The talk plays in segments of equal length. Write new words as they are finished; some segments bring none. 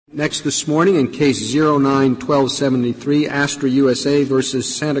Next this morning in Case 09-1273, Astra USA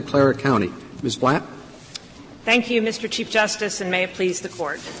versus Santa Clara County. Ms. Blatt. Thank you, Mr. Chief Justice, and may it please the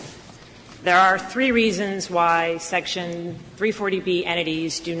Court. There are three reasons why Section 340B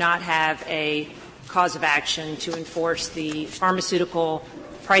entities do not have a cause of action to enforce the pharmaceutical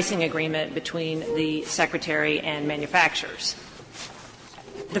pricing agreement between the Secretary and manufacturers.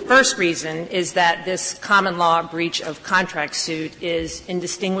 The first reason is that this common law breach of contract suit is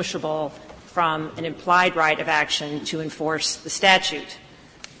indistinguishable from an implied right of action to enforce the statute,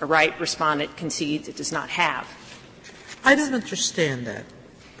 a right respondent concedes it does not have. I don't understand that.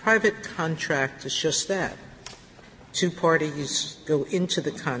 Private contract is just that. Two parties go into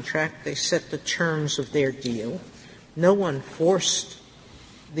the contract, they set the terms of their deal. No one forced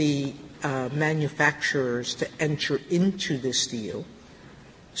the manufacturers to enter into this deal.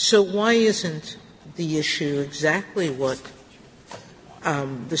 So why isn't the issue exactly what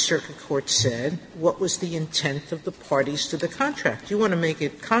the circuit court said? What was the intent of the parties to the contract? You want to make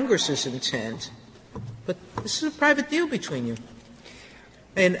it Congress's intent, but this is a private deal between you.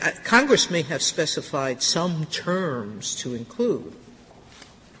 And Congress may have specified some terms to include,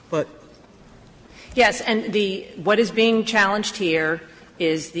 but yes, and what is being challenged here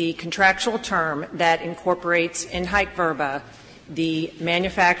is the contractual term that incorporates in haec verba the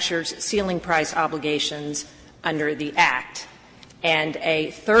manufacturer's ceiling price obligations under the Act, and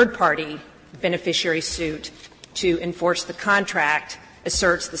a third-party beneficiary suit to enforce the contract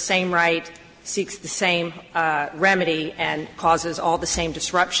asserts the same right, seeks the same remedy, and causes all the same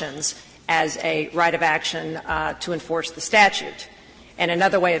disruptions as a right of action to enforce the statute. And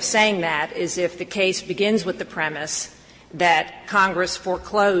another way of saying that is if the case begins with the premise that Congress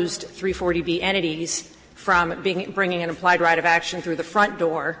foreclosed 340B entities from bringing an implied right of action through the front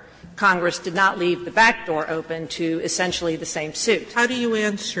door, Congress did not leave the back door open to essentially the same suit. How do you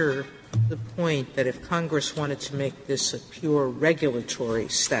answer the point that if Congress wanted to make this a pure regulatory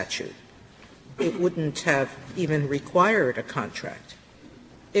statute, it wouldn't have even required a contract?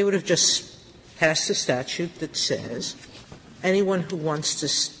 It would have just passed a statute that says anyone who wants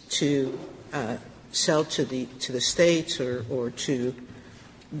to sell to the states or to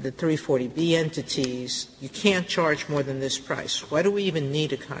the 340B entities, you can't charge more than this price. Why do we even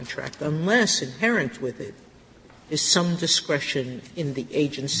need a contract unless inherent with it is some discretion in the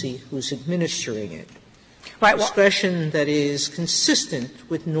agency who's administering it? Right. Discretion that is consistent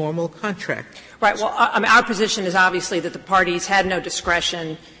with normal contract. Right. Well, our position is obviously that the parties had no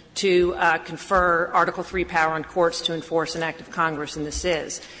discretion to confer Article III power on courts to enforce an act of Congress, and this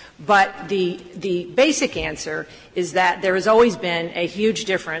is. But the basic answer is that there has always been a huge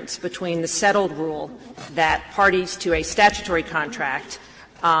difference between the settled rule that parties to a statutory contract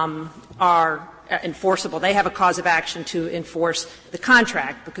are enforceable. They have a cause of action to enforce the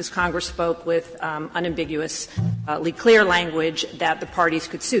contract because Congress spoke with unambiguously clear language that the parties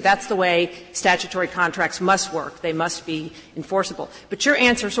could sue. That's the way statutory contracts must work. They must be enforceable. But your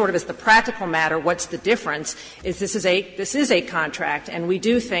answer sort of is the practical matter, what's the difference, is this is a contract, and we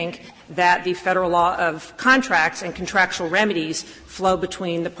do think that the Federal law of contracts and contractual remedies flow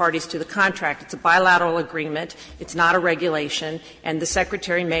between the parties to the contract. It's a bilateral agreement. It's not a regulation. And the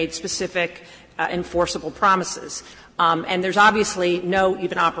Secretary made specific enforceable promises. And there's obviously no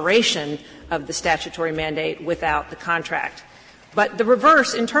even operation of the statutory mandate without the contract. But the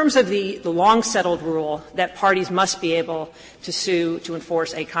reverse, in terms of the long-settled rule that parties must be able to sue to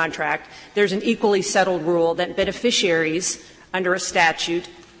enforce a contract, there's an equally settled rule that beneficiaries under a statute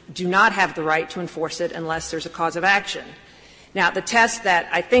do not have the right to enforce it unless there's a cause of action. Now, the test that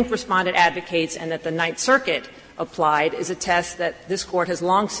I think Respondent advocates and that the Ninth Circuit applied is a test that this Court has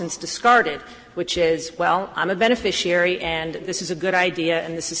long since discarded, which is, well, I'm a beneficiary and this is a good idea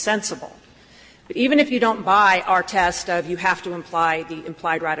and this is sensible. But even if you don't buy our test of you have to imply the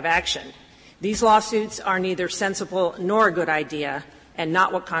implied right of action, these lawsuits are neither sensible nor a good idea and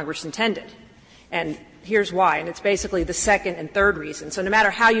not what Congress intended. And here's why, and it's basically the second and third reason. So no matter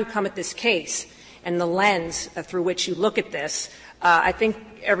how you come at this case and the lens through which you look at this, I think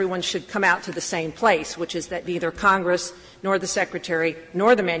everyone should come out to the same place, which is that neither Congress nor the Secretary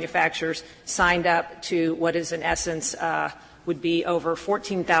nor the manufacturers signed up to what is in essence would be over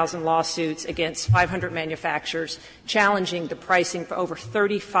 14,000 lawsuits against 500 manufacturers challenging the pricing for over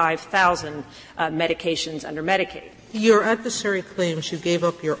 35,000 medications under Medicaid. Your adversary claims you gave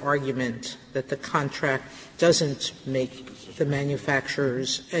up your argument that the contract doesn't make the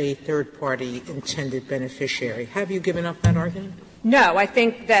manufacturers a third-party intended beneficiary. Have you given up that argument? No, I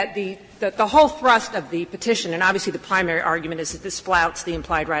think that the whole thrust of the petition, and obviously the primary argument is that this flouts the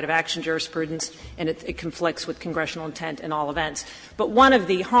implied right of action jurisprudence and it conflicts with congressional intent in all events. But one of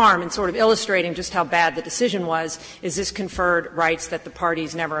the harm in sort of illustrating just how bad the decision was is this conferred rights that the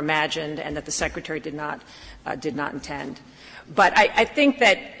parties never imagined and that the Secretary did not intend. But I think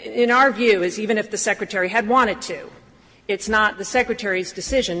that in our view is even if the Secretary had wanted to, it's not the Secretary's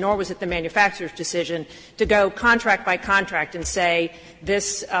decision, nor was it the manufacturer's decision, to go contract by contract and say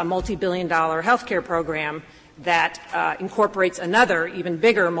this multi-billion-dollar health care program that incorporates another, even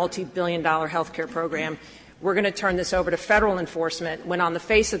bigger multi-billion-dollar health care program, we're going to turn this over to federal enforcement when on the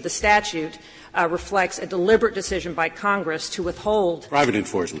face of the statute reflects a deliberate decision by Congress to withhold private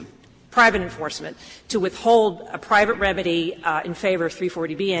enforcement, to withhold a private remedy in favor of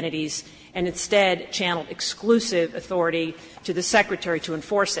 340B entities and instead channeled exclusive authority to the Secretary to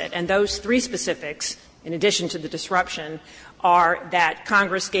enforce it. And those three specifics, in addition to the disruption, are that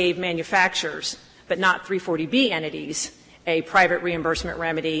Congress gave manufacturers, but not 340B entities, a private reimbursement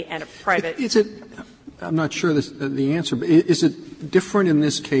remedy and a private — I'm not sure the answer, but is it different in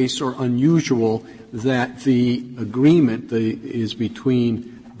this case or unusual that the agreement is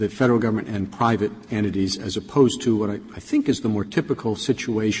between the federal government and private entities as opposed to what I think is the more typical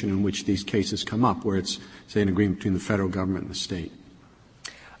situation in which these cases come up, where it's, say, an agreement between the federal government and the state?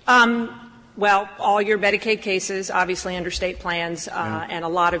 Well, all your Medicaid cases, obviously under state plans, and a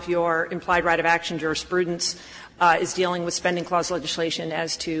lot of your implied right of action jurisprudence is dealing with spending clause legislation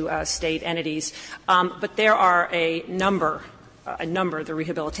as to state entities. But there are a number, the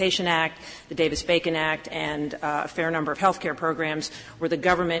Rehabilitation Act, the Davis-Bacon Act, and a fair number of health care programs where the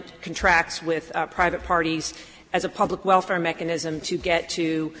government contracts with private parties as a public welfare mechanism to get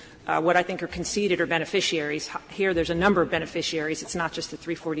to what I think are conceded or beneficiaries. Here there's a number of beneficiaries. It's not just the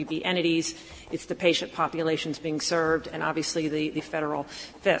 340B entities. It's the patient populations being served and obviously the federal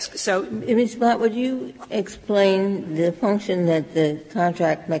fisc. So, Ms. Bott, would you explain the function that the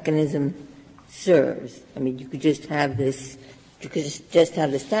contract mechanism serves? I mean, you could just have this — you could just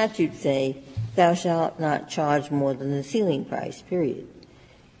have the statute say, thou shalt not charge more than the ceiling price, period.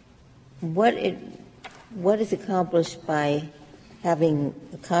 What is accomplished by having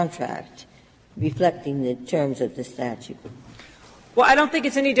a contract reflecting the terms of the statute? Well, I don't think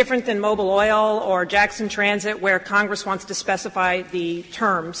it's any different than Mobil Oil or Jackson Transit, where Congress wants to specify the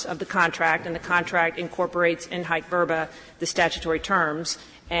terms of the contract, and the contract incorporates in haec verba the statutory terms.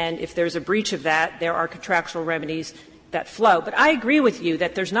 And if there's a breach of that, there are contractual remedies that flow. But I agree with you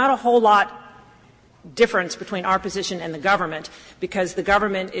that there's not a whole lot difference between our position and the government, because the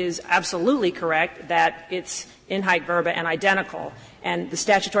government is absolutely correct that it's in haec verba and identical. And the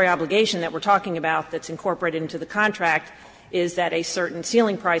statutory obligation that we're talking about that's incorporated into the contract is that a certain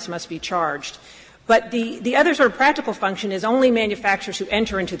ceiling price must be charged. But the other sort of practical function is only manufacturers who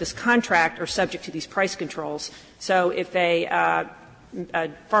enter into this contract are subject to these price controls. So if a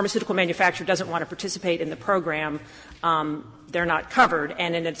pharmaceutical manufacturer doesn't want to participate in the program, they're not covered.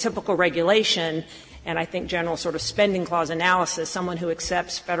 And in a typical regulation, and I think general sort of spending clause analysis, someone who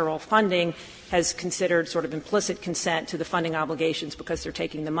accepts federal funding has considered sort of implicit consent to the funding obligations because they're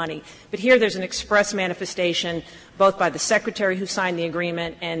taking the money. But here there's an express manifestation both by the Secretary who signed the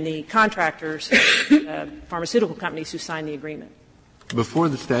agreement and the contractors, pharmaceutical companies who signed the agreement. Before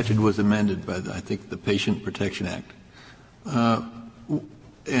the statute was amended by, I think, the Patient Protection Act,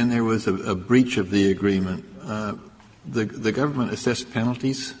 and there was a breach of the agreement, the government assessed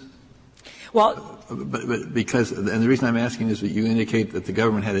penalties? Well, but because, and the reason I'm asking is that you indicate that the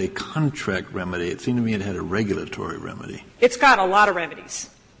government had a contract remedy. It seemed to me it had a regulatory remedy. It's got a lot of remedies.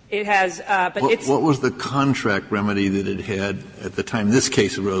 It has, but what was the contract remedy that it had at the time this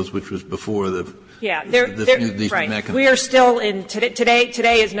case arose, which was before the these right. mechanisms? We are still in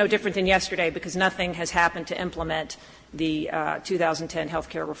today is no different than yesterday because nothing has happened to implement the 2010 health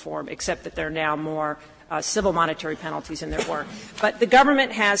care reform, except that there are now more civil monetary penalties than there were. But the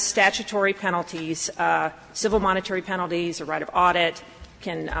government has statutory penalties, civil monetary penalties, a right of audit,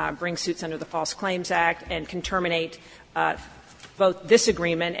 can bring suits under the False Claims Act, and can terminate both this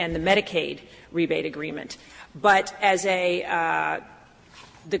agreement and the Medicaid rebate agreement. But as the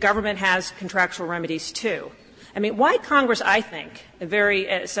government has contractual remedies too. I mean, why Congress, I think, a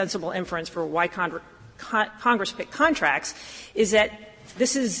very sensible inference for why Congress picked contracts is that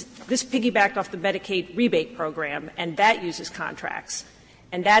this piggybacked off the Medicaid rebate program, and that uses contracts.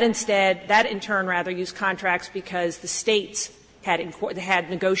 And that in turn used contracts because the states had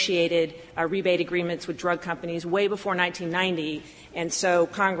negotiated rebate agreements with drug companies way before 1990, and so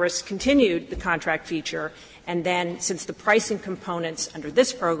Congress continued the contract feature. And then, since the pricing components under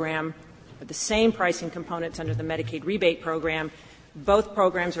this program are the same pricing components under the Medicaid rebate program. Both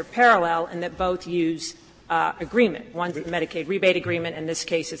programs are parallel in that both use agreement. One's the Medicaid rebate agreement. In this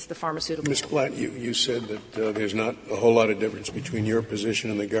case, it's the pharmaceutical. Ms. Platt, you said that there's not a whole lot of difference between your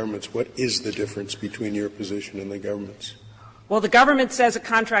position and the government's. What is the difference between your position and the government's? Well, the government says a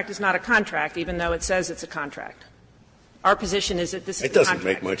contract is not a contract, even though it says it's a contract. Our position is that this is a contract. It doesn't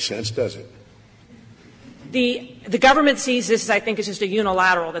make much sense, does it? The government sees this, I think, as just a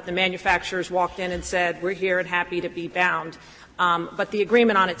unilateral, that the manufacturers walked in and said, we're here and happy to be bound. But the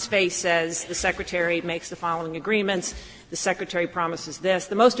agreement on its face says the Secretary makes the following agreements. The Secretary promises this.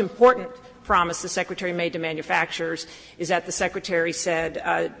 The most important promise the Secretary made to manufacturers is that the Secretary said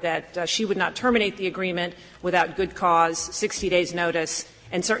that she would not terminate the agreement without good cause, 60 days' notice,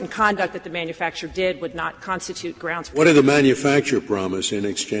 and certain conduct that the manufacturer did would not constitute grounds for. What did the manufacturer promise in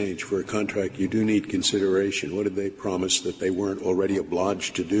exchange for a contract? You do need consideration. What did they promise that they weren't already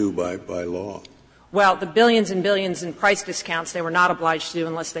obliged to do by law? Well, the billions and billions in price discounts they were not obliged to do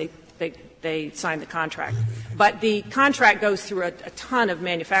unless they signed the contract. But the contract goes through a ton of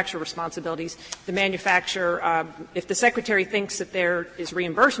manufacturer responsibilities. The manufacturer, if the Secretary thinks that there is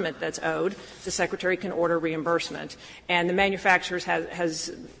reimbursement that's owed, the Secretary can order reimbursement. And the manufacturers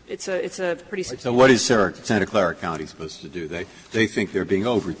it's a pretty. So what is Santa Clara County supposed to do? They think they're being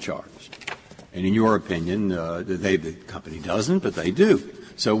overcharged. And in your opinion, the company doesn't, but they do.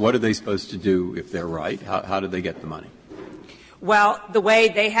 So what are they supposed to do if they're right? How do they get the money? Well, the way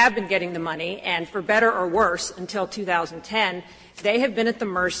they have been getting the money, and for better or worse, until 2010, they have been at the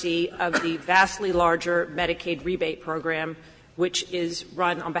mercy of the vastly larger Medicaid rebate program, which is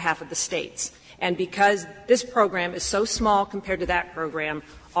run on behalf of the states. And because this program is so small compared to that program,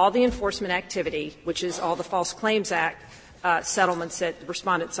 all the enforcement activity, which is all the False Claims Act settlements that the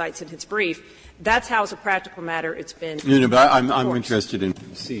Respondent cites in his brief, that's how, as a practical matter, it's been. No, but I'm interested in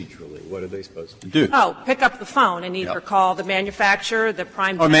procedurally. What are they supposed to do? Oh, pick up the phone and either call the manufacturer, the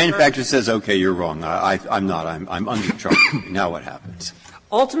prime vendor. Or manufacturer says, okay, you're wrong. I'm not. I'm undercharged. Now what happens?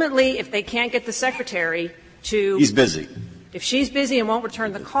 Ultimately, if they can't get the Secretary to. He's busy. If she's busy and won't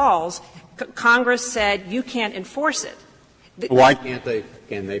return the calls, Congress said you can't enforce it. Why can't they?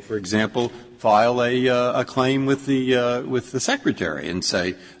 Can they, for example, file a claim with the Secretary and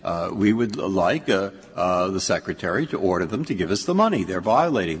say, we would like the Secretary to order them to give us the money. They're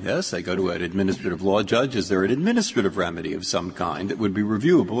violating this. They go to an administrative law judge. Is there an administrative remedy of some kind that would be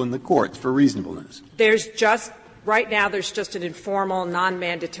reviewable in the courts for reasonableness? Right now there's just an informal,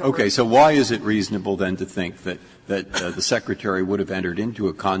 non-mandatory. Okay, so why is it reasonable then to think that the Secretary would have entered into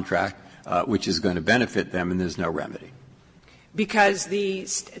a contract which is going to benefit them and there's no remedy? Because the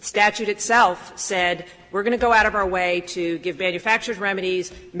statute itself said we're going to go out of our way to give manufacturers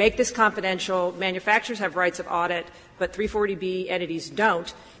remedies, make this confidential. Manufacturers have rights of audit, but 340B entities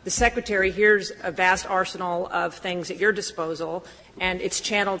don't. The Secretary hears a vast arsenal of things at your disposal, and it's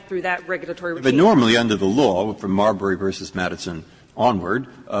channeled through that regulatory regime. But normally under the law, from Marbury versus Madison onward,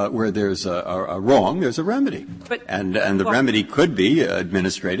 where there's a wrong, there's a remedy. And the remedy could be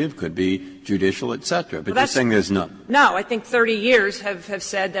administrative, could be judicial, et cetera. But you're saying there's none. No, I think 30 years have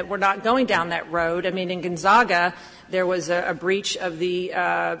said that we're not going down that road. I mean, in Gonzaga, there was a breach of the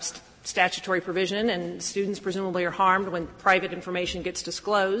statutory provision, and students presumably are harmed when private information gets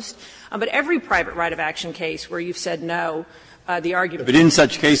disclosed. But every private right of action case where you've said no, the argument. But in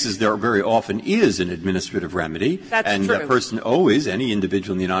such cases, there very often is an administrative remedy. That's and true. A person always, any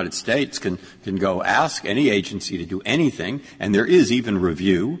individual in the United States can go ask any agency to do anything, and there is even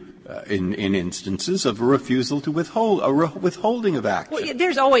review in instances of a refusal to withhold, a withholding of action. Well,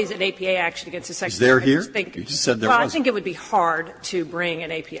 there's always an APA action against the Secretary. Is there here? You just said there wasn't. I think it would be hard to bring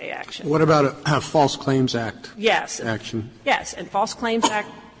an APA action. What about a False Claims Act Yes, action? and False Claims Act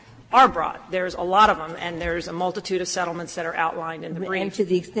are brought. There's a lot of them, and there's a multitude of settlements that are outlined in the brief. And to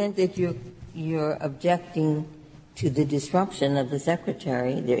the extent that you're objecting to the disruption of the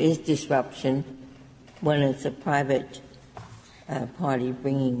Secretary, there is disruption when it's a private party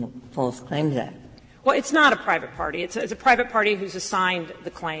bringing False Claims Act. Well, it's not a private party. It's a private party who's assigned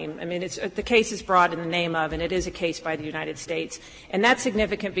the claim. I mean, the case is brought in the name of, and it is a case by the United States. And that's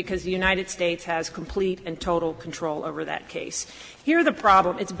significant because the United States has complete and total control over that case. Here the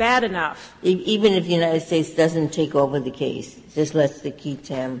problem, it's bad enough. Even if the United States doesn't take over the case, just lets the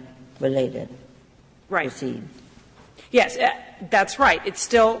QTAM related proceed. Yes, that's right. It's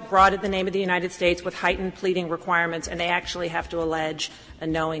still brought in the name of the United States with heightened pleading requirements, and they actually have to allege a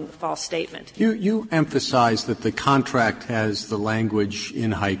knowing false statement. You emphasize that the contract has the language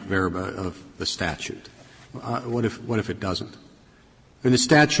in haec verba of the statute. What if it doesn't? And the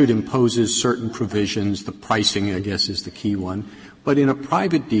statute imposes certain provisions. The pricing, I guess, is the key one. But in a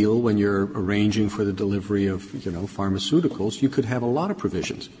private deal, when you're arranging for the delivery of, pharmaceuticals, you could have a lot of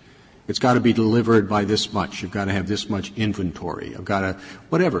provisions. It's got to be delivered by this much. You've got to have this much inventory. I've got to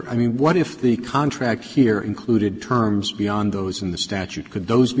whatever. I mean, what if the contract here included terms beyond those in the statute? Could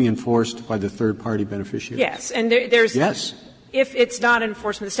those be enforced by the third-party beneficiary? Yes. And there's yes. If it's not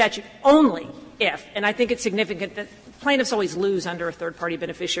enforcement of the statute, only if, and I think it's significant that plaintiffs always lose under a third-party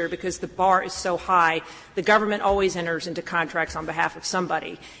beneficiary because the bar is so high. The government always enters into contracts on behalf of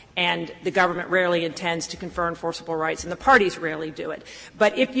somebody, and the government rarely intends to confer enforceable rights, and the parties rarely do it.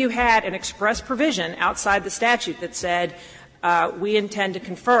 But if you had an express provision outside the statute that said, we intend to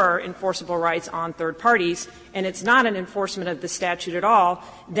confer enforceable rights on third parties, and it's not an enforcement of the statute at all,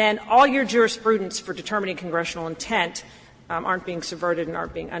 then all your jurisprudence for determining congressional intent aren't being subverted and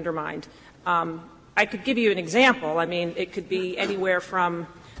aren't being undermined. I could give you an example. I mean, it could be anywhere from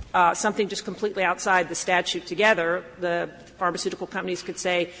something just completely outside the statute together. The pharmaceutical companies could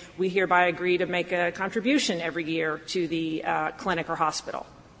say, we hereby agree to make a contribution every year to the clinic or hospital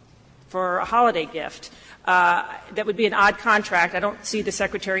for a holiday gift. That would be an odd contract. I don't see the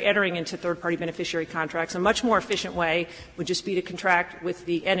Secretary entering into third-party beneficiary contracts. A much more efficient way would just be to contract with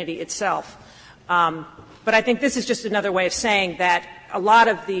the entity itself. But I think this is just another way of saying that a lot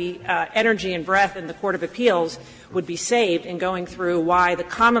of the energy and breath in the Court of Appeals would be saved in going through why the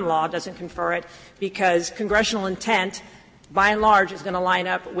common law doesn't confer it, because congressional intent, by and large, is going to line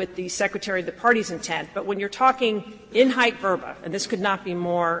up with the Secretary of the party's intent. But when you're talking in haec verba, and this could not be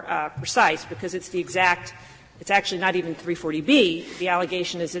more precise because it's the exact – it's actually not even 340B. The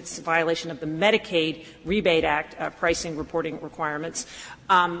allegation is it's a violation of the Medicaid Rebate Act pricing reporting requirements.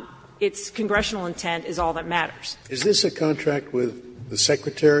 Its congressional intent is all that matters. Is this a contract with the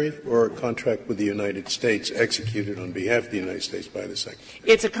Secretary or a contract with the United States executed on behalf of the United States by the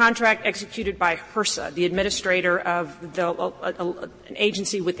Secretary? It's a contract executed by HRSA, the administrator of an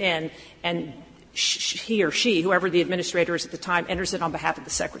agency within, and he or she, whoever the administrator is at the time, enters it on behalf of the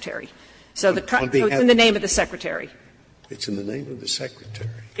Secretary. So it's in the name of the Secretary. It's in the name of the Secretary.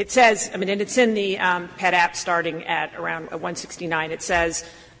 It says, and it's in the PET app starting at around 169. It says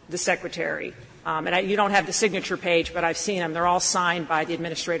the Secretary. You don't have the signature page, but I've seen them. They're all signed by the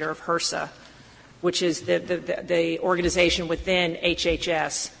administrator of HRSA, which is the organization within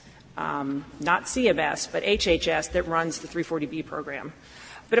HHS, not CMS, but HHS that runs the 340B program.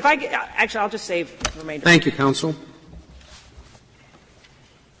 But if actually, I'll just save the remainder. Thank you, counsel.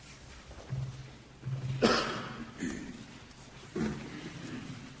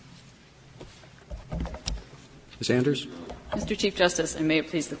 Ms. Anders? Mr. Chief Justice, and may it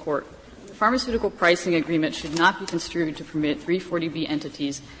please the Court. The pharmaceutical pricing agreement should not be construed to permit 340B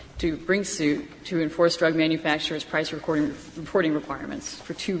entities to bring suit to enforce drug manufacturers' price reporting requirements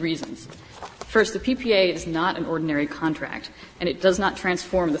for two reasons. First, the PPA is not an ordinary contract, and it does not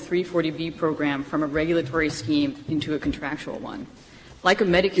transform the 340B program from a regulatory scheme into a contractual one. Like a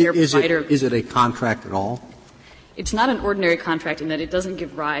Medicare provider — Is it a contract at all? It's not an ordinary contract in that it doesn't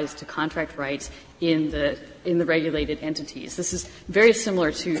give rise to contract rights in the regulated entities. This is very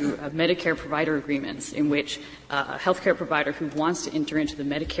similar to Medicare provider agreements in which a healthcare provider who wants to enter into the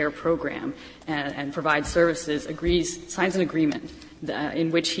Medicare program and provide services signs an agreement in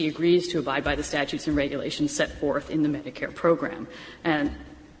which he agrees to abide by the statutes and regulations set forth in the Medicare program. And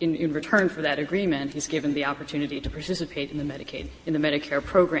in return for that agreement, he's given the opportunity to participate in the Medicare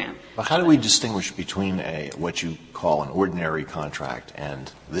program. Well, how do we distinguish between what you call an ordinary contract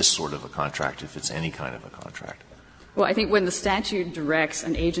and this sort of a contract, if it's any kind of a contract? Well, I think when the statute directs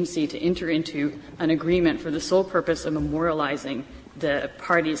an agency to enter into an agreement for the sole purpose of memorializing the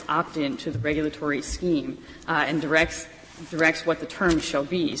party's opt-in to the regulatory scheme and directs what the terms shall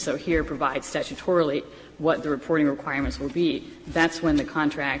be, so here provides statutorily what the reporting requirements will be, that's when the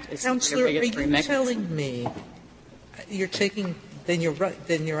contract is a regulatory mechanism. Counselor, are you telling me you're taking — then you're right,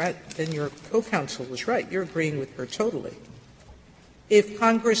 then your co-counsel was right. You're agreeing with her totally. If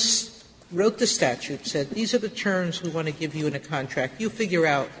Congress wrote the statute, said these are the terms we want to give you in a contract, you figure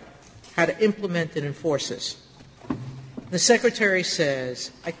out how to implement and enforce this. The Secretary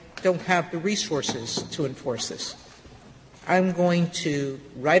says, I don't have the resources to enforce this. I'm going to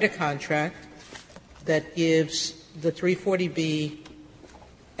write a contract that gives the 340B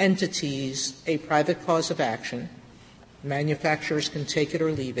entities a private cause of action. Manufacturers can take it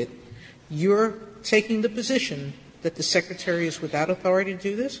or leave it. You're taking the position that the Secretary is without authority to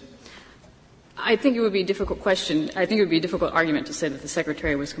do this? I think it would be a difficult question. I think it would be a difficult argument to say that the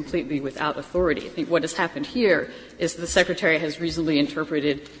Secretary was completely without authority. I think what has happened here is the Secretary has reasonably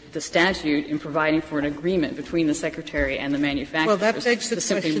interpreted the statute in providing for an agreement between the Secretary and the manufacturers. Well, that begs the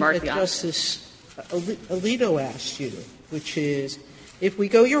question that Alito asked you, which is, if we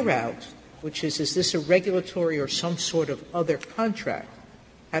go your route, which is this a regulatory or some sort of other contract,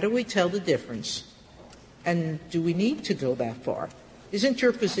 how do we tell the difference? And do we need to go that far? Isn't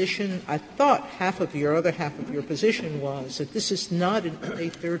your position — I thought other half of your position was that this is not a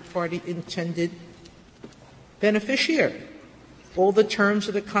third-party intended beneficiary. All the terms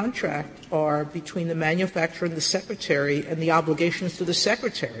of the contract are between the manufacturer and the secretary, and the obligations to the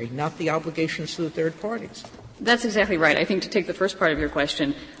secretary, not the obligations to the third parties. That's exactly right. I think to take the first part of your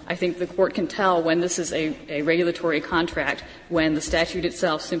question, I think the Court can tell when this is a regulatory contract when the statute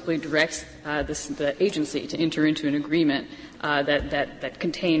itself simply directs the agency to enter into an agreement that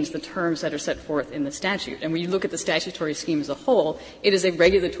contains the terms that are set forth in the statute. And when you look at the statutory scheme as a whole, it is a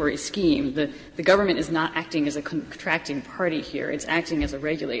regulatory scheme. The government is not acting as a contracting party here. It's acting as a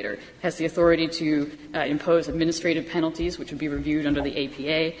regulator. It has the authority to impose administrative penalties, which would be reviewed under the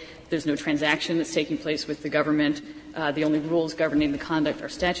APA. There's no transaction that's taking place with the government. The only rules governing the conduct are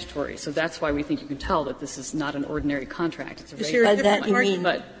statutory. So that's why we think you can tell that this is not an ordinary contract. It's a regulatory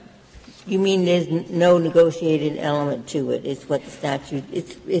contract. You mean there's no negotiated element to it? It's what the statute —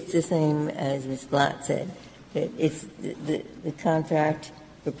 it's the same as Ms. Blatt said. It's the contract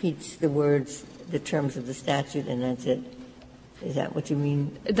repeats the words, the terms of the statute, and that's it. Is that what you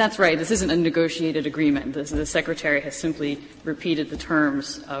mean? That's right. This isn't a negotiated agreement. The Secretary has simply repeated the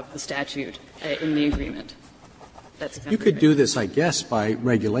terms of the statute in the agreement. That's exactly You could right. do this, I guess, by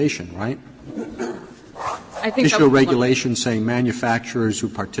regulation, right? I think issue a regulation saying manufacturers who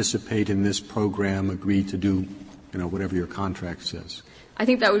participate in this program agree to do, whatever your contract says. I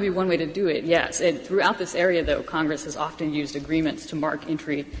think that would be one way to do it, yes. And throughout this area, though, Congress has often used agreements to mark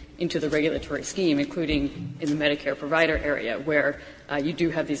entry into the regulatory scheme, including in the Medicare provider area, where you do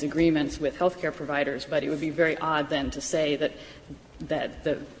have these agreements with healthcare providers, but it would be very odd then to say that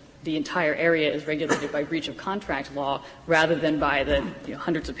the entire area is regulated by breach of contract law rather than by the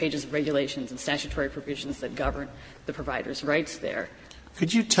hundreds of pages of regulations and statutory provisions that govern the provider's rights there.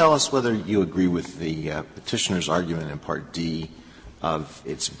 Could you tell us whether you agree with the petitioner's argument in Part D of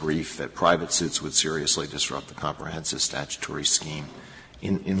its brief that private suits would seriously disrupt the comprehensive statutory scheme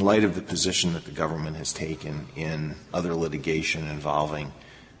in light of the position that the government has taken in other litigation involving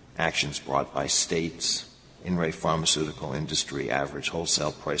actions brought by states, in re pharmaceutical industry, average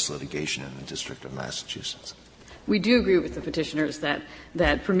wholesale price litigation in the District of Massachusetts? We do agree with the petitioners that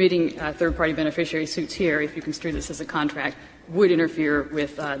permitting third-party beneficiary suits here, if you construe this as a contract, would interfere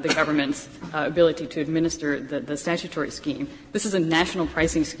with the government's ability to administer the statutory scheme. This is a national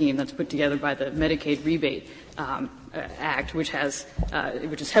pricing scheme that's put together by the Medicaid Rebate Act, which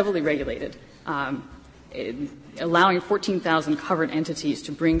is heavily regulated, allowing 14,000 covered entities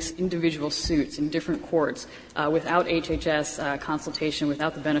to bring individual suits in different courts without HHS consultation,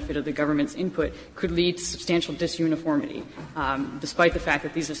 without the benefit of the government's input, could lead to substantial disuniformity, despite the fact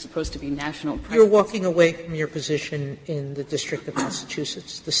that these are supposed to be national pricing. You're walking away from your position in the District of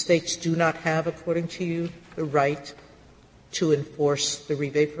Massachusetts. The states do not have, according to you, the right to enforce the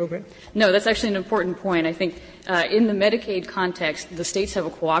rebate program? No, that's actually an important point. I think in the Medicaid context, the states have a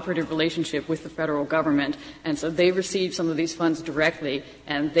cooperative relationship with the federal government, and so they receive some of these funds directly,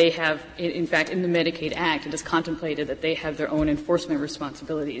 and they have, in fact, in the Medicaid Act, it is contemplated that they have their own enforcement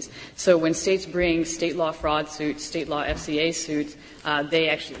responsibilities. So when states bring state law fraud suits, state law FCA suits,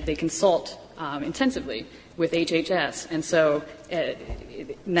 they consult intensively with HHS. And so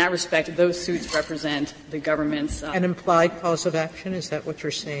in that respect, those suits represent the government's an implied cause of action? Is that what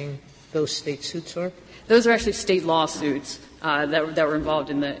you're saying those state suits are? Those are actually state lawsuits that were involved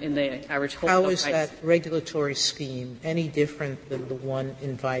in the average wholesale price. How is that regulatory scheme any different than the one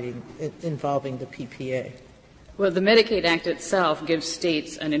involving the PPA? Well, the Medicaid Act itself gives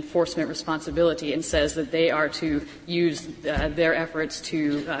states an enforcement responsibility and says that they are to use their efforts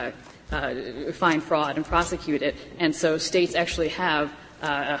to find fraud and prosecute it. And so states actually have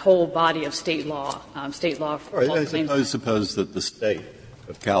a whole body of state law claims. Suppose that the state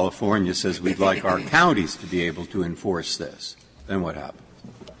of California says we'd like our counties to be able to enforce this. Then what happens?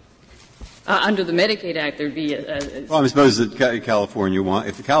 Under the Medicaid Act, there'd be Well, I suppose that if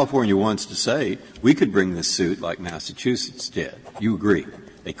California wants to say we could bring this suit like Massachusetts did, you agree,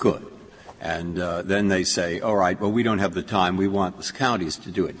 they could. And then they say, all right, well, we don't have the time. We want the counties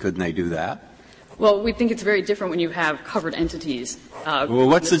to do it. Couldn't they do that? Well, we think it's very different when you have covered entities. Well,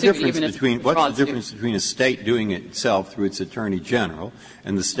 what's the difference between a state doing it itself through its attorney general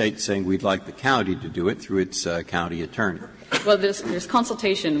and the state saying we'd like the county to do it through its county attorney? Well, there's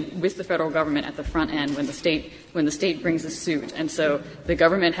consultation with the federal government at the front end when the state brings a suit, and so the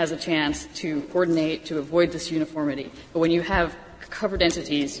government has a chance to coordinate to avoid this uniformity. But when you have covered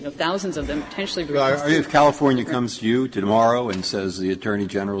entities, thousands of them potentially. If California comes to you tomorrow and says, the Attorney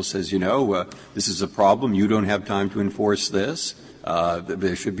General says, this is a problem, you don't have time to enforce this,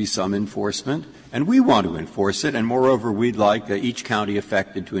 there should be some enforcement, and we want to enforce it, and moreover, we'd like each county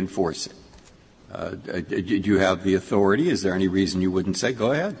affected to enforce it. Do you have the authority? Is there any reason you wouldn't say,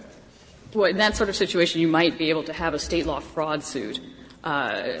 go ahead? Well, in that sort of situation, you might be able to have a state law fraud suit.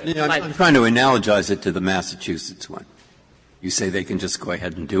 I'm trying to analogize it to the Massachusetts one. You say they can just go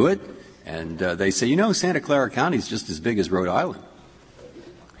ahead and do it, and they say, Santa Clara County is just as big as Rhode Island.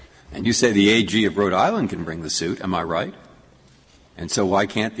 And you say the AG of Rhode Island can bring the suit. Am I right? And so why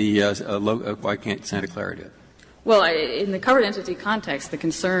can't Santa Clara do it? Well, in the covered entity context, the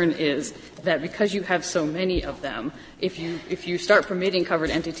concern is that because you have so many of them, if you start permitting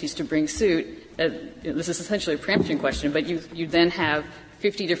covered entities to bring suit, this is essentially a preemption question, but you then have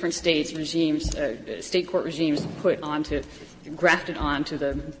 50 different states regimes, state court regimes grafted onto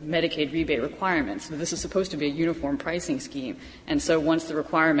the Medicaid rebate requirements. So this is supposed to be a uniform pricing scheme, and so once the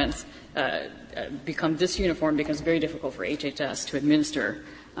requirements become disuniform, it becomes very difficult for HHS to administer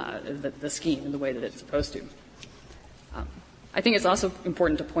the scheme in the way that it's supposed to. I think it's also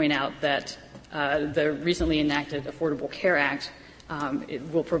important to point out that the recently enacted Affordable Care Act it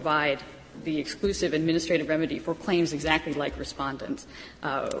will provide the exclusive administrative remedy for claims exactly like respondents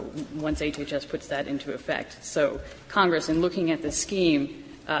once HHS puts that into effect. So Congress, in looking at this scheme,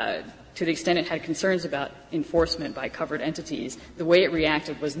 to the extent it had concerns about enforcement by covered entities, the way it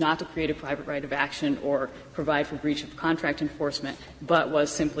reacted was not to create a private right of action or provide for breach of contract enforcement, but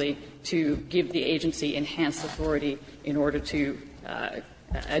was simply to give the agency enhanced authority in order to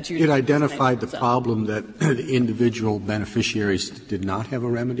adjudicate. It identified the problem that the individual beneficiaries did not have a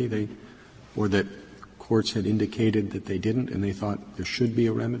remedy, or that courts had indicated that they didn't, and they thought there should be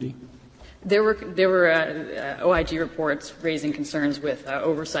a remedy? There were OIG reports raising concerns with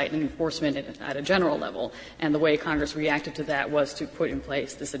oversight and enforcement at a general level, and the way Congress reacted to that was to put in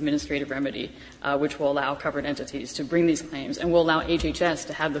place this administrative remedy, which will allow covered entities to bring these claims and will allow HHS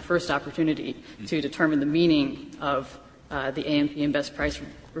to have the first opportunity to determine the meaning of the AMP and best price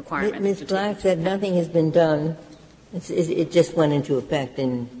requirement. Ms. Black said nothing has been done. It just went into effect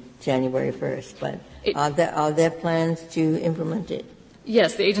in January 1st, but are there plans to implement it?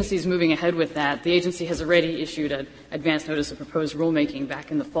 Yes, the agency is moving ahead with that. The agency has already issued an advance notice of proposed rulemaking back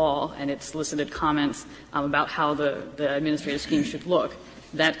in the fall, and it solicited comments about how the administrative scheme should look.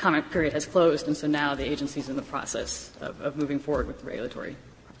 That comment period has closed, and so now the agency is in the process of moving forward with the regulatory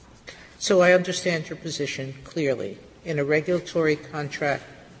process. So I understand your position clearly. In a regulatory contract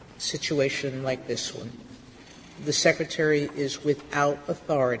situation like this one, the Secretary is without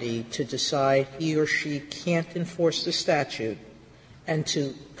authority to decide he or she can't enforce the statute and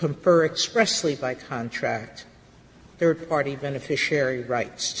to confer expressly by contract third-party beneficiary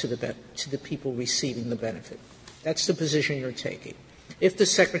rights to the people receiving the benefit. That's the position you're taking. If the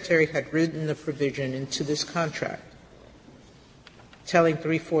Secretary had written the provision into this contract telling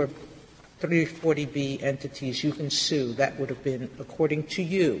 340B entities you can sue, that would have been, according to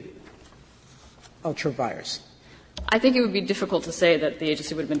you, ultra-virus. I think it would be difficult to say that the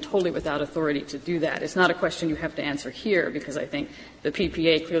agency would have been totally without authority to do that. It's not a question you have to answer here, because I think the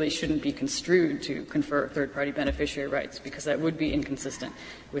PPA clearly shouldn't be construed to confer third-party beneficiary rights, because that would be inconsistent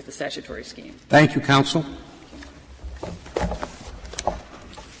with the statutory scheme. Thank you, counsel.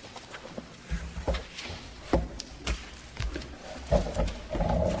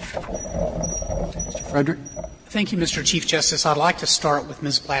 Mr. Frederick. Thank you, Mr. Chief Justice. I'd like to start with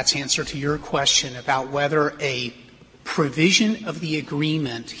Ms. Blatt's answer to your question about whether a provision of the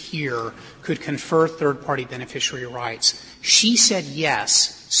agreement here could confer third-party beneficiary rights. She said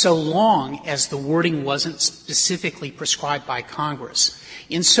yes, so long as the wording wasn't specifically prescribed by Congress.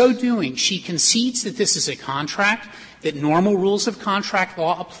 In so doing, she concedes that this is a contract, that normal rules of contract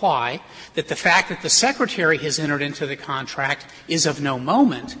law apply, that the fact that the Secretary has entered into the contract is of no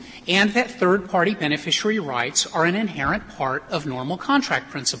moment, and that third-party beneficiary rights are an inherent part of normal contract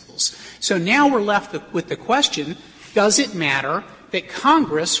principles. So now we're left with the question, does it matter that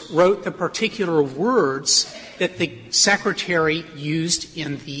Congress wrote the particular words that the Secretary used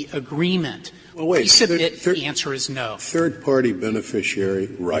in the agreement? Well, wait. We submit the answer is no. Third-party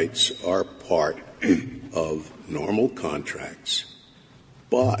beneficiary rights are part of normal contracts,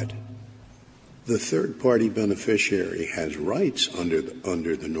 but the third-party beneficiary has rights under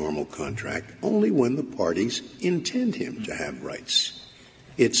the normal contract only when the parties intend him to have rights.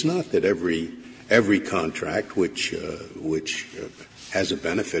 It's not that every contract which has a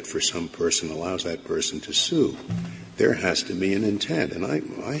benefit for some person allows that person to sue. There has to be an intent, and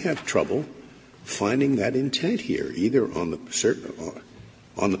I have trouble finding that intent here, either on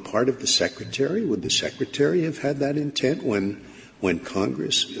the part of the Secretary? Would the Secretary have had that intent when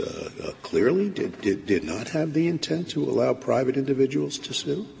Congress clearly did not have the intent to allow private individuals to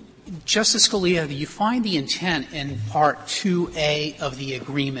sue? Justice Scalia, you find the intent in Part 2A of the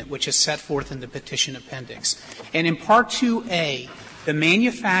agreement, which is set forth in the petition appendix. And in Part 2A, the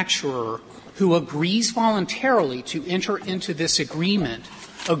manufacturer who agrees voluntarily to enter into this agreement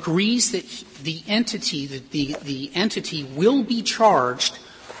agrees that the entity will be charged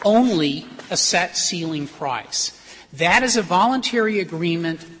only a set ceiling price. That is a voluntary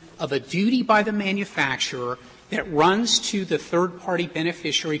agreement of a duty by the manufacturer that runs to the third-party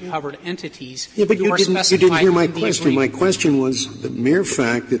beneficiary-covered entities. Yeah, but you didn't hear my question. My question was the mere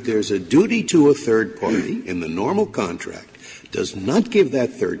fact that there's a duty to a third party in the normal contract does not give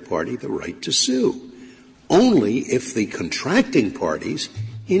that third party the right to sue, only if the contracting parties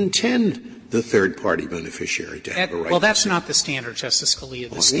intend the third-party beneficiary to have a right Well, to that's sue. not the standard, Justice Scalia.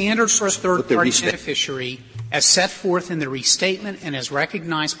 The standard for a third-party beneficiary, as set forth in the restatement and as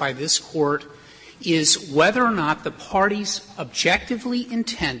recognized by this Court, is whether or not the parties objectively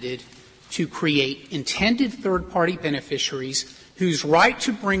intended to create intended third-party beneficiaries whose right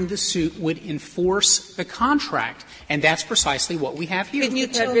to bring the suit would enforce the contract. And that's precisely what we have here. Can you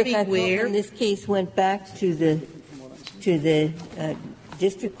tell me where? When this case went back to the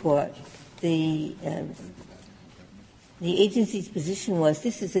district court, the agency's position was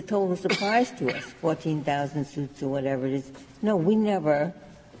this is a total surprise to us, 14,000 suits or whatever it is. No, we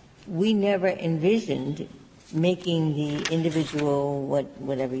never envisioned making the individual,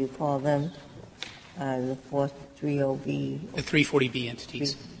 whatever you call them, the 430B. The 340B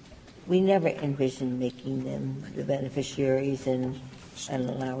entities. We never envisioned making them the beneficiaries and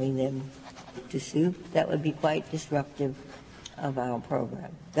allowing them to sue. That would be quite disruptive of our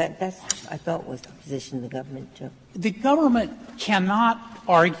program. That's, I thought, was the position the government took. The government cannot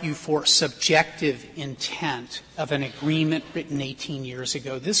argue for subjective intent of an agreement written 18 years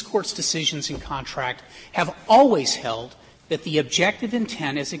ago. This Court's decisions in contract have always held that the objective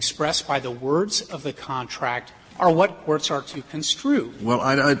intent as expressed by the words of the contract are what courts are to construe. Well,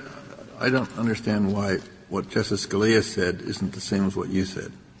 I don't understand why what Justice Scalia said isn't the same as what you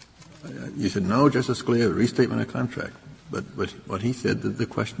said. You said, no, Justice Scalia, the restatement of contract. But what he said, that the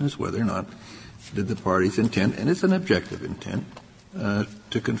question is whether or not did the parties intend, and it's an objective intent,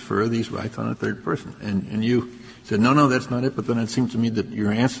 to confer these rights on a third person. And you said, no, that's not it, but then it seemed to me that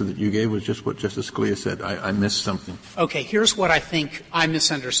your answer that you gave was just what Justice Scalia said. I missed something. Okay, here's what I think I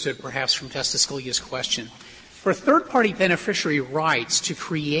misunderstood perhaps from Justice Scalia's question. For third-party beneficiary rights to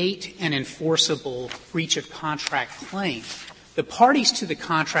create an enforceable breach of contract claim, the parties to the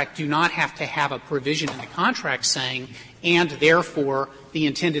contract do not have to have a provision in the contract saying, and therefore the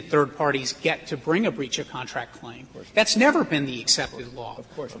intended third parties get to bring a breach of contract claim. That's never been the accepted law.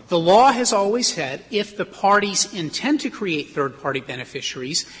 The law has always said if the parties intend to create third-party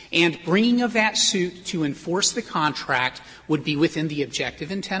beneficiaries and bringing of that suit to enforce the contract would be within the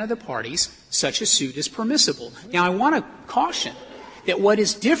objective intent of the parties, such a suit is permissible. Now, I want to caution that what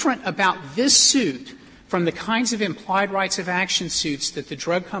is different about this suit from the kinds of implied rights of action suits that the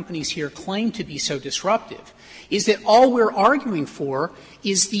drug companies here claim to be so disruptive is that all we're arguing for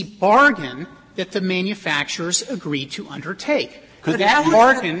is the bargain that the manufacturers agreed to undertake. That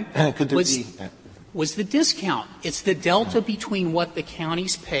bargain was the discount. It's the delta between what the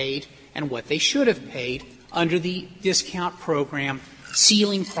counties paid and what they should have paid under the discount program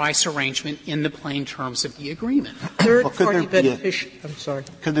ceiling price arrangement in the plain terms of the agreement. Third-party beneficiary. I'm sorry.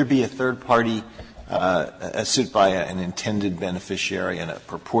 Could there be a third-party a suit by an intended beneficiary and a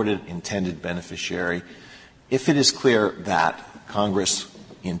purported intended beneficiary, if it is clear that Congress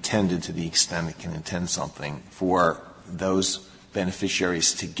intended, to the extent it can intend something, for those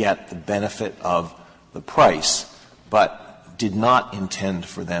beneficiaries to get the benefit of the price, but did not intend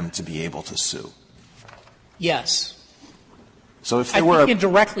for them to be able to sue? Yes. So if there I were think you can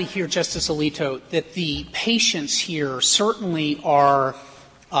directly hear, Justice Alito, that the patients here certainly are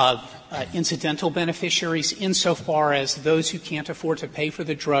incidental beneficiaries insofar as those who can't afford to pay for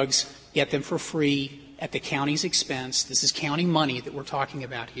the drugs get them for free at the county's expense. This is county money that we're talking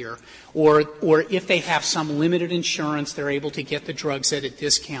about here. Or if they have some limited insurance, they're able to get the drugs at a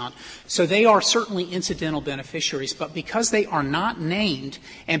discount. So they are certainly incidental beneficiaries. But because they are not named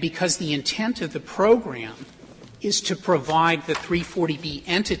and because the intent of the program is to provide the 340B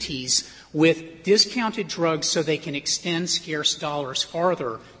entities with discounted drugs so they can extend scarce dollars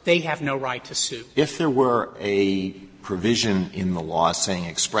farther, they have no right to sue. If there were a provision in the law saying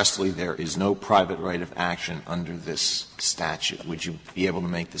expressly there is no private right of action under this statute, would you be able to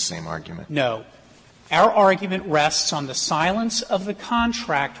make the same argument? No. Our argument rests on the silence of the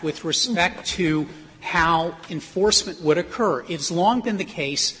contract with respect to how enforcement would occur. It's long been the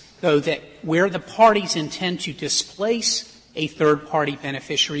case, though, that where the parties intend to displace a third-party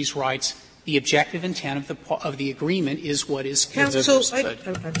beneficiary's rights, the objective intent of the agreement is what is Counsel,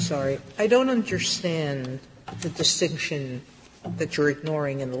 I'm sorry. I don't understand the distinction that you're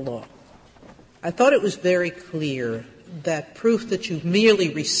ignoring in the law. I thought it was very clear that proof that you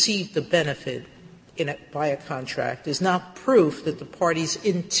merely received the benefit by a contract is not proof that the parties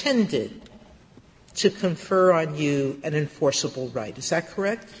intended to confer on you an enforceable right. Is that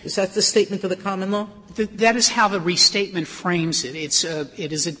correct? Is that the statement of the common law? That is how the restatement frames it.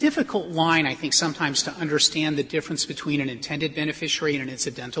 It is a difficult line, I think, sometimes to understand the difference between an intended beneficiary and an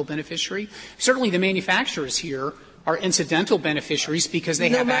incidental beneficiary. Certainly the manufacturers here are incidental beneficiaries because they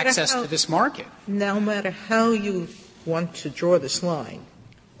have access to this market. No matter how you want to draw this line,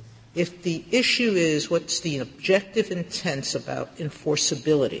 if the issue is what's the objective intent about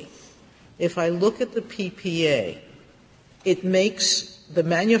enforceability, if I look at the PPA, it makes the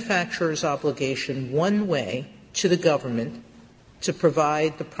manufacturer's obligation one way to the government to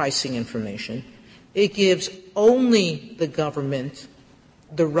provide the pricing information. It gives only the government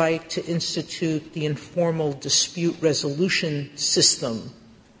the right to institute the informal dispute resolution system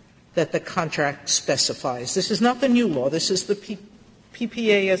that the contract specifies. This is not the new law. This is the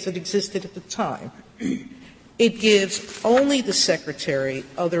PPA as it existed at the time. It gives only the Secretary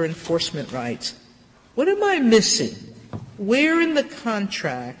other enforcement rights. What am I missing? Where in the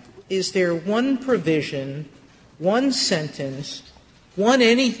contract is there one provision, one sentence, one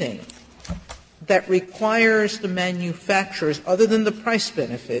anything that requires the manufacturers, other than the price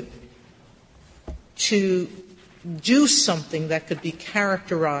benefit, to do something that could be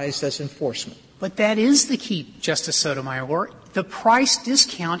characterized as enforcement? But that is the key, Justice Sotomayor. The price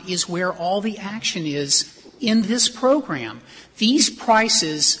discount is where all the action is in this program. These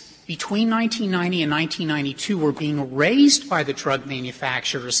prices between 1990 and 1992 were being raised by the drug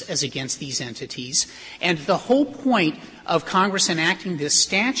manufacturers as against these entities, and the whole point of Congress enacting this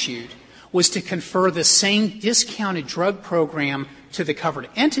statute was to confer the same discounted drug program to the covered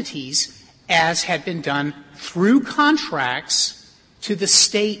entities as had been done through contracts to the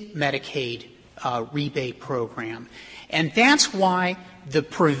state Medicaid rebate program. And that's why the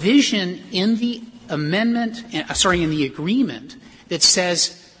provision in the amendment, in the agreement that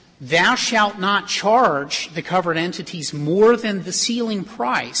says thou shalt not charge the covered entities more than the ceiling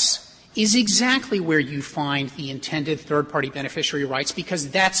price is exactly where you find the intended third-party beneficiary rights, because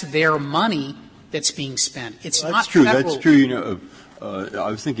that's their money that's being spent. It's not true. federal. That's true. You know,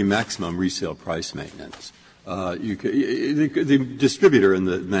 I was thinking maximum resale price maintenance. The distributor and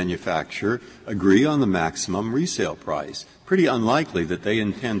the manufacturer agree on the maximum resale price. Pretty unlikely that they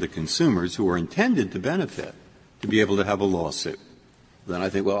intend the consumers who are intended to benefit to be able to have a lawsuit. Then I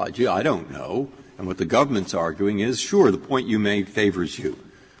think, well, gee, I don't know. And what the government's arguing is, sure, the point you made favors you.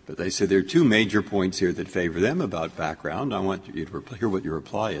 But they say there are two major points here that favor them about background. I want you to hear what your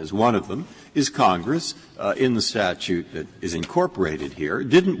reply is. One of them is Congress, in the statute that is incorporated here,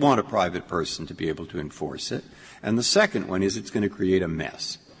 didn't want a private person to be able to enforce it. And the second one is it's going to create a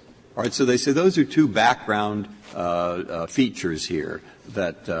mess. All right, so they say those are two background features here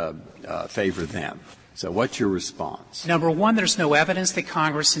that favor them. So what's your response? Number one, there's no evidence that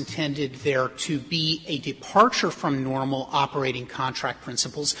Congress intended there to be a departure from normal operating contract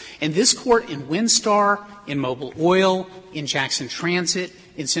principles. And this Court in Windstar, in Mobil Oil, in Jackson Transit,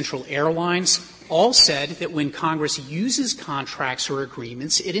 in Central Airlines, all said that when Congress uses contracts or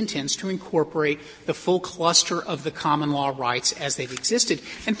agreements, it intends to incorporate the full cluster of the common law rights as they've existed.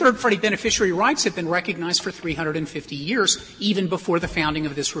 And third-party beneficiary rights have been recognized for 350 years, even before the founding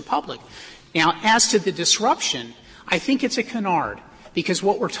of this republic. Now, as to the disruption, I think it's a canard, because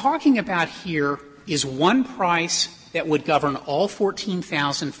what we're talking about here is one price that would govern all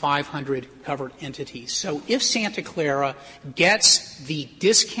 14,500 covered entities. So if Santa Clara gets the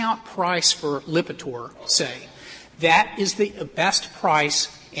discount price for Lipitor, say, that is the best price,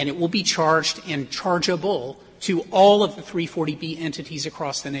 and it will be charged and chargeable to all of the 340B entities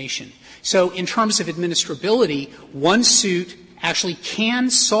across the nation. So in terms of administrability, one suit actually can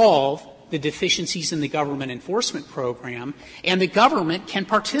solve the deficiencies in the government enforcement program, and the government can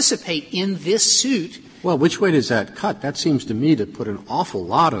participate in this suit. Well, which way does that cut? That seems to me to put an awful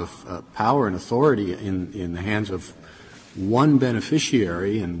lot of power and authority in the hands of one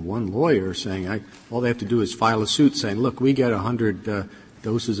beneficiary and one lawyer saying, all they have to do is file a suit saying, look, we get 100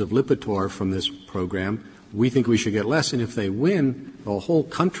 doses of Lipitor from this program. We think we should get less. And if they win, the whole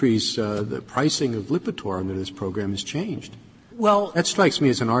country's the pricing of Lipitor under this program is changed. Well, that strikes me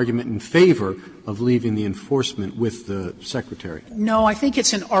as an argument in favor of leaving the enforcement with the Secretary. No, I think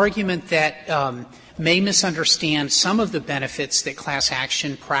it's an argument that may misunderstand some of the benefits that class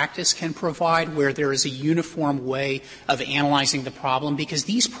action practice can provide, where there is a uniform way of analyzing the problem, because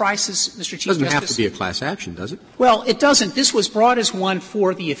these prices, Mr. Chief Justice. It doesn't have to be a class action, does it? Well, it doesn't. This was brought as one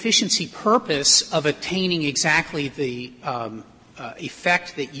for the efficiency purpose of attaining exactly the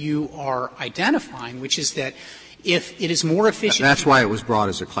effect that you are identifying, which is that if it is more efficient. That's why it was brought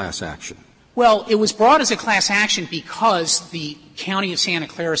as a class action. Well, it was brought as a class action because the County of Santa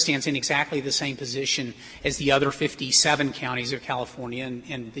Clara stands in exactly the same position as the other 57 counties of California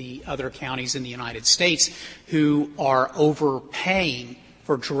and the other counties in the United States who are overpaying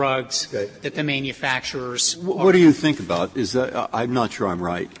for drugs that the manufacturers What do you think about is that I'm not sure I'm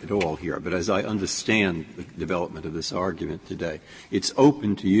right at all here, but as I understand the development of this argument today, it's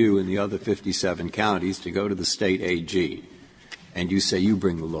open to you in the other 57 counties to go to the state AG and you say you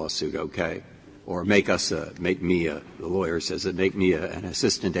bring the lawsuit, okay? Or the lawyer says that make me an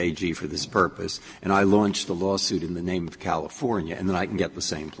assistant AG for this purpose, and I launch the lawsuit in the name of California, and then I can get the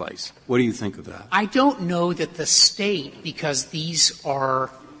same place. What do you think of that? I don't know that the state, because these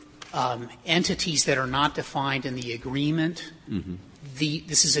are entities that are not defined in the agreement,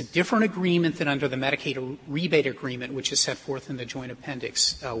 this is a different agreement than under the Medicaid rebate agreement, which is set forth in the joint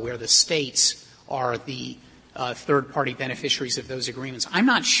appendix, where the states are the third-party beneficiaries of those agreements. I'm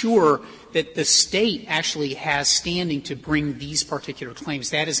not sure that the state actually has standing to bring these particular claims.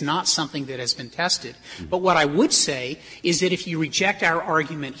 That is not something that has been tested. But what I would say is that if you reject our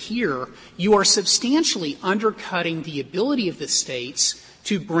argument here, you are substantially undercutting the ability of the states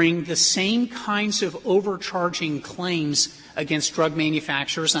to bring the same kinds of overcharging claims against drug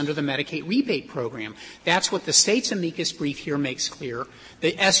manufacturers under the Medicaid rebate program. That's what the state's amicus brief here makes clear.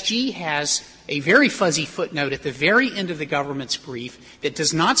 The SG has a very fuzzy footnote at the very end of the government's brief that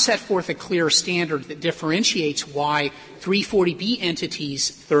does not set forth a clear standard that differentiates why 340B entities'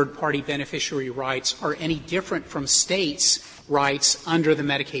 third-party beneficiary rights are any different from states' rights under the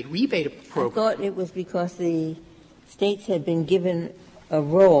Medicaid rebate program. I thought it was because the states had been given a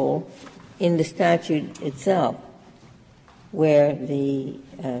role in the statute itself where the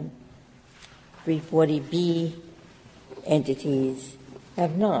 340B entities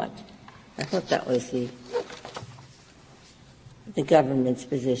have not. I thought that was the government's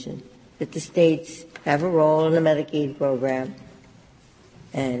position, that the states have a role in the Medicaid program,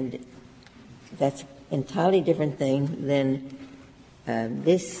 and that's an entirely different thing than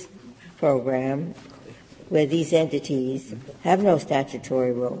this program where these entities have no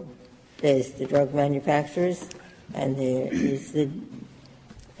statutory role. There's the drug manufacturers and there is the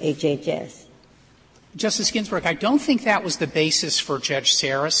HHS. Justice Ginsburg, I don't think that was the basis for Judge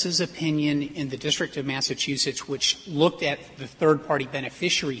Sarris's opinion in the District of Massachusetts, which looked at the third-party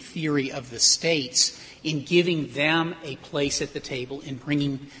beneficiary theory of the states in giving them a place at the table in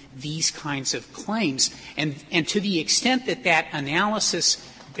bringing these kinds of claims. And to the extent that that analysis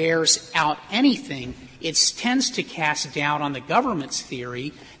bears out anything, it tends to cast doubt on the government's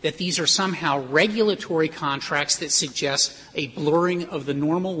theory that these are somehow regulatory contracts that suggest a blurring of the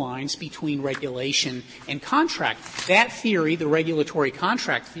normal lines between regulation and contract. That theory, the regulatory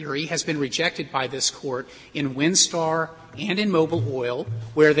contract theory, has been rejected by this Court in Windstar and in Mobil Oil,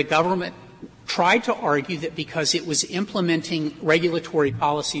 where the government tried to argue that because it was implementing regulatory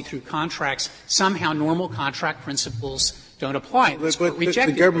policy through contracts, somehow normal contract principles don't apply. But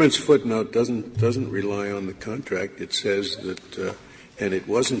the government's footnote doesn't rely on the contract. It says that, and it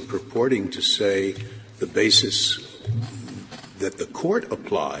wasn't purporting to say the basis that the Court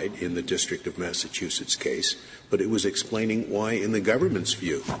applied in the District of Massachusetts case, but it was explaining why, in the government's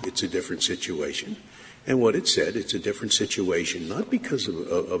view, it's a different situation. And what it said, it's a different situation, not because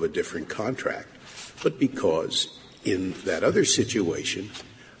of a different contract, but because in that other situation,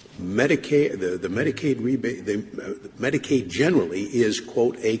 Medicaid, the Medicaid rebate, Medicaid generally is,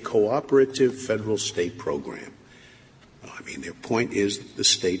 quote, a cooperative federal-state program. I mean, their point is that the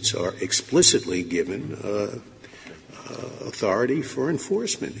states are explicitly given authority for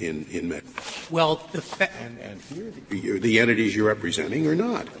enforcement in Medicaid. Well, and here the entities you're representing are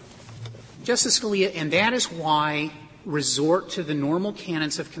not. Justice Scalia, and that is why resort to the normal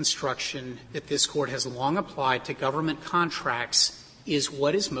canons of construction that this Court has long applied to government contracts is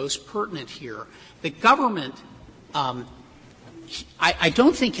what is most pertinent here. The government, I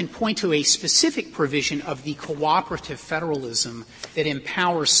don't think, can point to a specific provision of the cooperative federalism that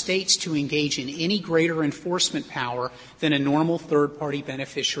empowers states to engage in any greater enforcement power than a normal third-party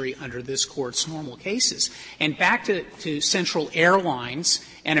beneficiary under this Court's normal cases. And back to Central Airlines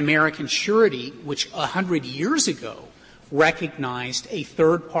and American Surety, which 100 years ago recognized a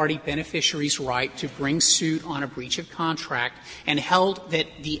third-party beneficiary's right to bring suit on a breach of contract and held that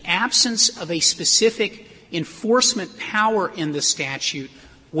the absence of a specific enforcement power in the statute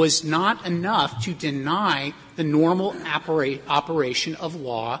was not enough to deny the normal operation of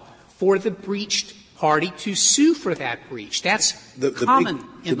law for the breached party to sue for that breach. That's common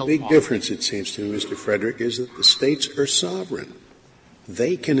in the law. The big difference, it seems to me, Mr. Frederick, is that the states are sovereign.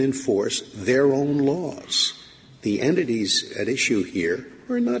 They can enforce their own laws. The entities at issue here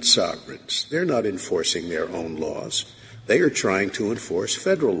are not sovereigns. They're not enforcing their own laws. They are trying to enforce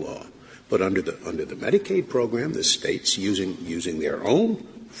federal law. But under the Medicaid program, the states using their own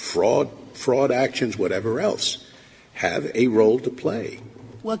fraud actions, whatever else, have a role to play.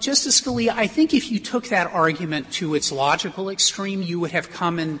 Well, Justice Scalia, I think if you took that argument to its logical extreme, you would have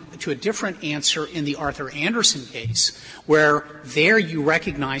come to a different answer in the Arthur Anderson case, where there you